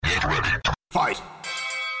Fight.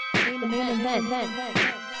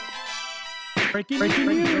 Breaking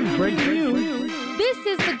news. This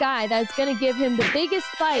is the guy that's going to give him the biggest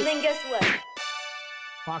fight. And then guess what?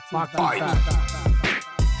 Fight.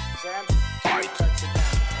 Sam, Fight.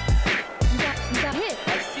 He got hit.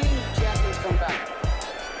 I've seen champions come back.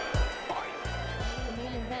 The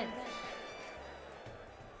main event.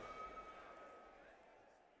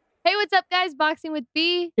 Hey, what's up, guys? Boxing with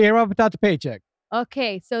B. Here up without the paycheck.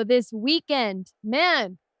 Okay, so this weekend,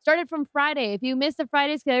 man, started from Friday. If you missed the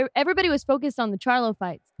Fridays, everybody was focused on the Charlo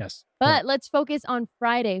fights. Yes. But let's focus on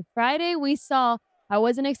Friday. Friday, we saw, I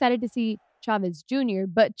wasn't excited to see Chavez Jr.,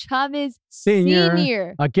 but Chavez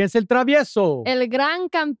Sr. Against El Travieso. El gran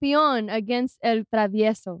campeón against El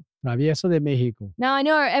Travieso. Travieso de México. Now, I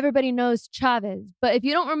know everybody knows Chavez, but if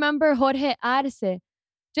you don't remember Jorge Arce,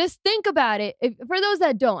 just think about it. For those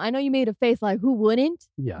that don't, I know you made a face like, who wouldn't?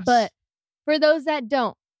 Yes. But for those that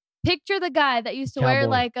don't, picture the guy that used to wear Cowboy.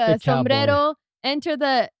 like a The cowboy. sombrero, enter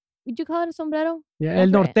the, would you call it a sombrero? Yeah,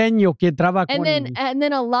 el Okay. norteño que entraba And con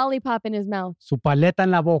then a lollipop in his mouth. su paleta en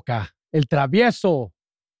la boca. El Travieso.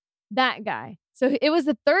 That guy. So it was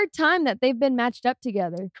the third time that they've been matched up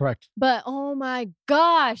together. Correct. But oh my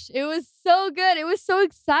gosh, it was so good. It was so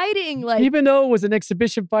exciting. Like, Even though it was an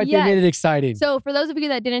exhibition fight, Yes. they made it exciting. so for those of you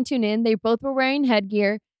that didn't tune in, they both were wearing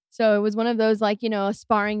headgear. So it was one of those like, a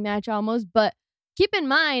sparring match almost. But keep in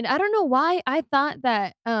mind, I don't know why I thought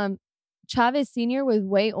that Chavez Sr. was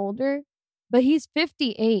way older, but he's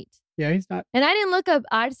 58. Yeah, he's not. And I didn't look up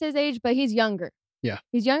Arce's age, but he's younger. Yeah.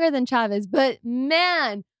 He's younger than Chavez. But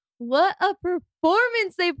man, what a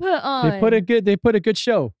performance they put on. They put a good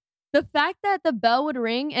show. The fact that the bell would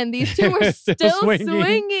ring and these two were Still still swinging.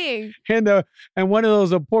 swinging. And one of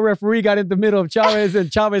those, a poor referee got in the middle of Chavez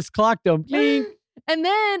and Chavez clocked him. Bling. And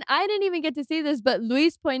then I didn't even get to see this, but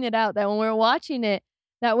Luis pointed out that when we were watching it,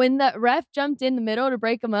 that when the ref jumped in the middle to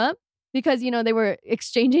break them up, because, they were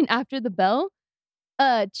exchanging after the bell,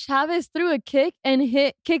 Chavez threw a kick and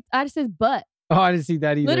kicked Arce's butt. Oh, I didn't see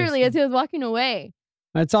that either. Literally, as he was walking away.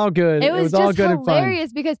 It's all good. It was all just good and fun.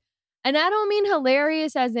 hilarious because, and I don't mean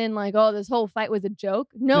hilarious as in like, oh, this whole fight was a joke.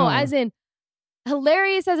 No, No. as in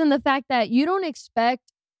hilarious as in the fact that you don't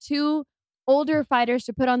expect two older fighters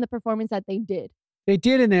to put on the performance that they did. They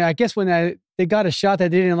did, and I guess when they got a shot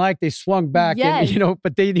that they didn't like, they swung back. Yes. And,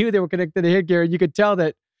 but they knew they were connected to headgear. And you could tell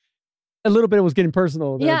that a little bit was getting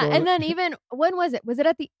personal. there, Yeah, though. and then even, when was it? Was it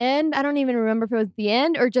at the end? I don't even remember if it was the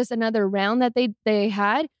end or just another round that they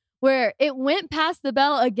had where it went past the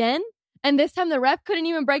bell again. And this time the ref couldn't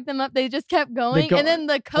even break them up. They just kept going. And then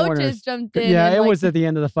the coaches corners. jumped in. Yeah, and it was at the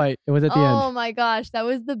end of the fight. It was at the oh end. my gosh, that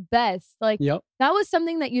was the best. Like, Yep. that was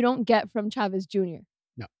something that you don't get from Chavez Jr.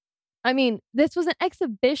 No. I mean, this was an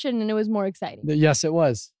exhibition and it was more exciting. Yes, it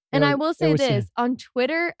was. And I It will was- say it was- this on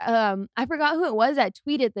Twitter, I forgot who it was that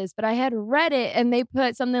tweeted this, but I had read it and they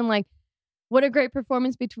put something like, what a great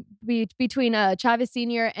performance between Chavez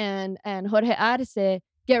Sr. and Jorge Arce.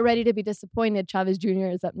 Get ready to be disappointed. Chavez Jr.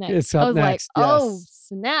 is up next. It's up I was next, like, oh, yes.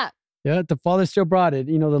 snap. Yeah, the father still brought it.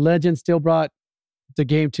 The legend still brought the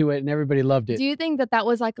game to it, and everybody loved it. Do you think that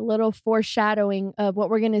was like a little foreshadowing of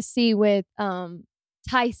what we're going to see with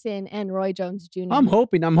Tyson and Roy Jones Jr.? I'm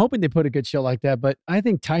hoping they put a good show like that, but I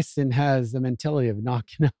think Tyson has the mentality of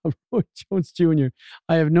knocking out Roy Jones Jr.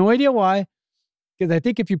 I have no idea why, because I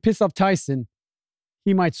think if you piss off Tyson,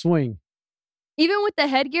 he might swing. Even with the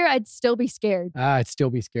headgear, I'd still be scared. I'd still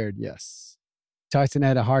be scared, yes. Tyson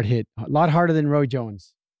had a hard hit, a lot harder than Roy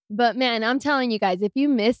Jones. But man, I'm telling you guys, if you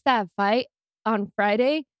missed that fight on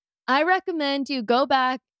Friday, I recommend you go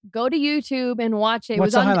back, go to YouTube and watch it.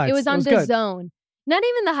 Watch the It highlights. was It on was good. DAZN. Not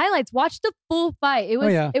even the highlights. Watch the full fight. It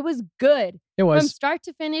was yeah. it was good. It From was. start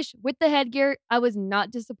to finish with the headgear. I was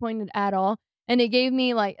not disappointed at all. And it gave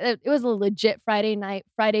me it was a legit Friday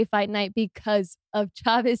fight night because of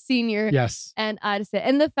Chavez Sr. Yes. and Arce.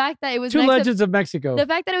 And the fact that it was Two legends of Mexico. the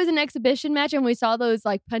fact that it was an exhibition match and we saw those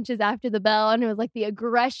like punches after the bell and it was like the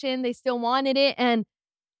aggression, they still wanted it and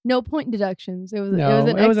no point deductions. It was No,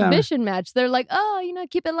 an it was, exhibition match. They're like, oh,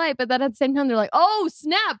 keep it light. But then at the same time, they're like, oh,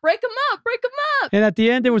 snap, break them up. And at the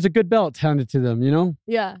end, there was a good belt handed to them,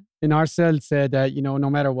 Yeah. And Arcel said that, no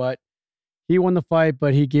matter what, he won the fight,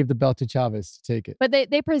 but he gave the belt to Chavez to take it. But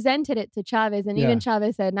they presented it to Chavez and Yeah. even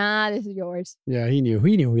Chavez said, nah, this is yours. Yeah, he knew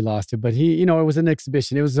he lost it, but he, it was an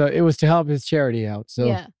exhibition. It was to help his charity out. So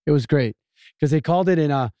Yeah. it was great because they called it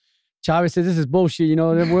and Chavez said, this is bullshit.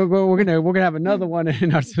 We're gonna have another one.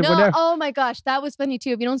 And Arcel, No, whatever. oh my gosh, that was funny too.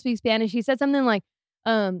 If you don't speak Spanish, he said something like,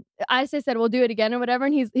 I said, we'll do it again or whatever.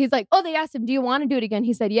 And he's like, oh, they asked him, do you want to do it again?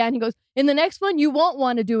 He said, yeah. And he goes, in the next one, you won't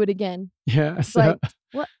want to do it again. Yeah. It's So, like,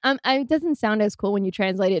 Well, it doesn't sound as cool when you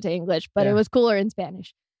translate it to English, but Yeah. it was cooler in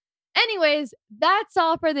Spanish. Anyways, that's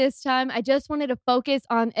all for this time. I just wanted to focus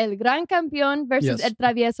on El Gran Campeón versus Yes. El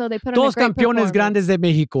Travieso. They put on Dos a great campeones performance. grandes de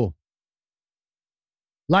México.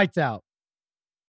 Lights out.